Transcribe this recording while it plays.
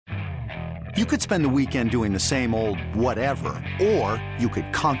You could spend the weekend doing the same old whatever, or you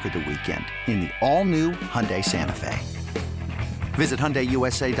could conquer the weekend in the all-new Hyundai Santa Fe. Visit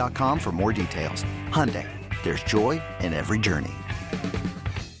HyundaiUSA.com for more details. Hyundai, there's joy in every journey.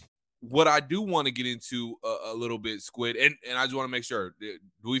 What I do want to get into a little bit, Squid, and I just want to make sure, do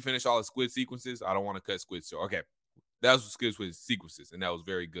we finish all the Squid sequences? I don't want to cut Squid. So, okay. That was Squid sequences, and that was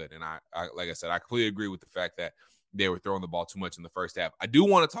very good. And I like I said, I completely agree with the fact that they were throwing the ball too much in the first half. I do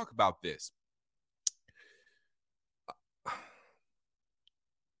want to talk about this.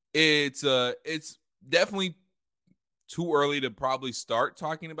 It's definitely too early to probably start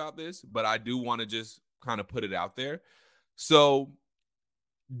talking about this, but I do want to just kind of put it out there. So,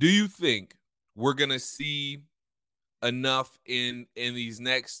 do you think we're going to see enough in these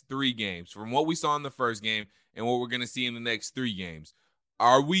next 3 games from what we saw in the first game and what we're going to see in the next 3 games?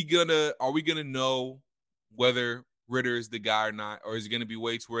 Are we going to know whether Ritter is the guy or not, or is it going to be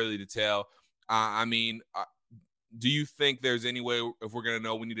way too early to tell? Do you think there's any way, if we're going to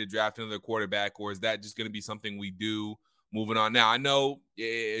know, we need to draft another quarterback, or is that just going to be something we do moving on? Now, I know,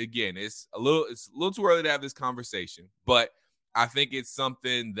 again, it's a little too early to have this conversation, but I think it's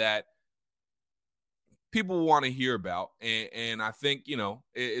something that people want to hear about. And I think,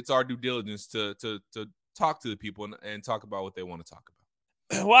 it's our due diligence to talk to the people and talk about what they want to talk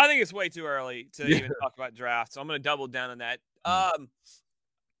about. Well, I think it's way too early to even talk about draft, so I'm going to double down on that.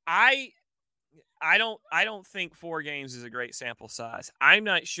 I don't think 4 games is a great sample size. I'm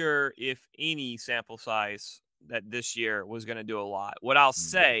not sure if any sample size that this year was going to do a lot. What I'll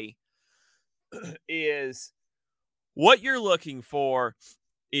say is what you're looking for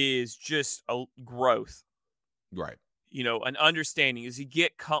is just a growth. Right. An understanding as he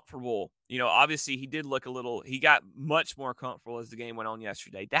get comfortable. Obviously he got much more comfortable as the game went on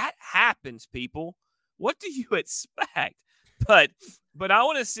yesterday. That happens, people. What do you expect? But I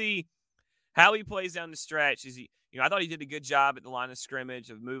want to see how he plays down the stretch. I thought he did a good job at the line of scrimmage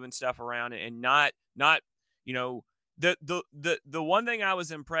of moving stuff around and not the one thing I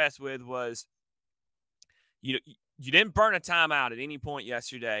was impressed with was, you didn't burn a timeout at any point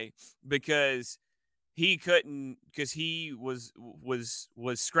yesterday because he was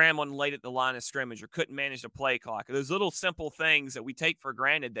scrambling late at the line of scrimmage or couldn't manage the play clock. Those little simple things that we take for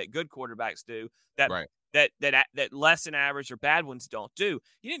granted that good quarterbacks do that less than average or bad ones don't do.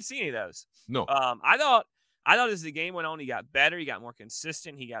 You didn't see any of those. No. I thought as the game went on, he got better. He got more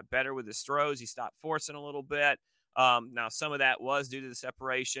consistent. He got better with his throws. He stopped forcing a little bit. Now some of that was due to the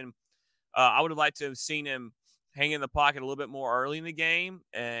separation. I would have liked to have seen him hang in the pocket a little bit more early in the game,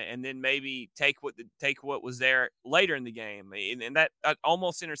 and then maybe take what was there later in the game. And that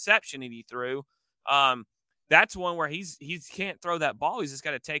almost interception that he threw, that's one where he can't throw that ball. He's just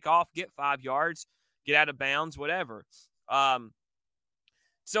got to take off, get 5 yards, get out of bounds, whatever.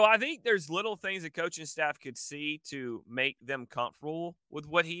 So I think there's little things the coaching staff could see to make them comfortable with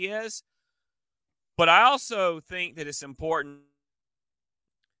what he is. But I also think that it's important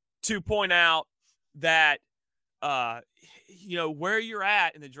to point out that where you're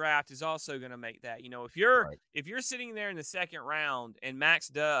at in the draft is also going to make that. If you're sitting there in the second round and Max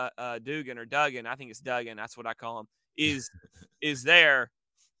Duggan or Duggan, I think it's Duggan, that's what I call him, is there,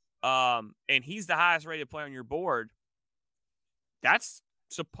 and he's the highest rated player on your board, that's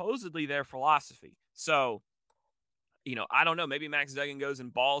supposedly their philosophy. So, I don't know. Maybe Max Duggan goes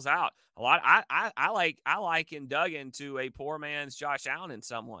and balls out a lot. I liken Duggan to a poor man's Josh Allen in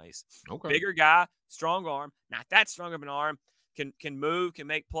some ways. Okay. Bigger guy, strong arm, not that strong of an arm, can move, can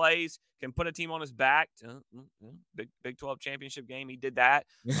make plays, can put a team on his back. Big 12 championship game, he did that.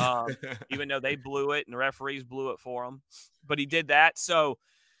 Even though they blew it and the referees blew it for him, but he did that. So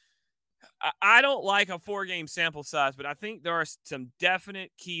I don't like a 4-game sample size, but I think there are some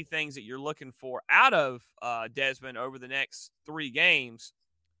definite key things that you're looking for out of Desmond over the next 3 games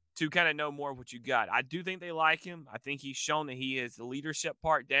to kind of know more of what you got. I do think they like him. I think he's shown that he is the leadership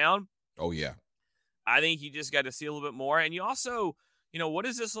part down. Oh, yeah. I think you just got to see a little bit more. And you also, what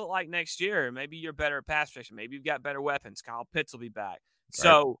does this look like next year? Maybe you're better at pass protection. Maybe you've got better weapons. Kyle Pitts will be back. Right.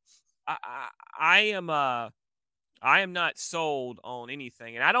 So I am not sold on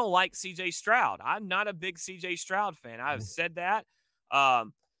anything. And I don't like C.J. Stroud. I'm not a big C.J. Stroud fan. I've said that.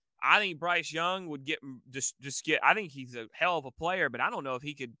 I think Bryce Young would get I think he's a hell of a player, but I don't know if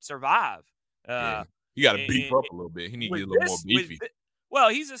he could survive. You got to beef up a little bit. He needs to get a little more beefy. Well,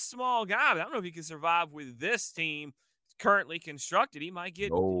 he's a small guy, but I don't know if he can survive with this team currently constructed. He might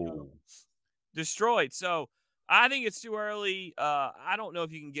get destroyed. So I think it's too early. I don't know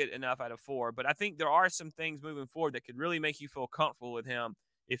if you can get enough out of 4, but I think there are some things moving forward that could really make you feel comfortable with him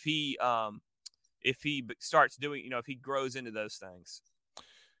if he starts doing, if he grows into those things.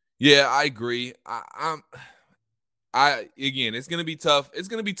 Yeah, I agree. Again, it's gonna be tough. It's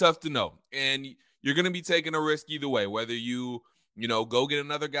gonna be tough to know, and you're gonna be taking a risk either way. Whether you go get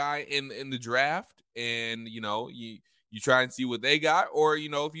another guy in the draft, and you try and see what they got, or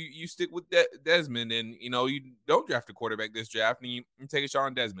if you stick with Desmond, and you don't draft a quarterback this draft, and you take a shot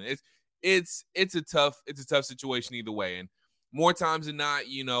on Desmond. It's a tough situation either way, and more times than not,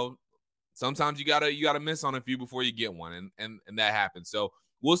 sometimes you gotta miss on a few before you get one, and that happens. So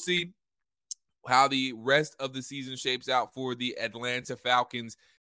we'll see how the rest of the season shapes out for the Atlanta Falcons.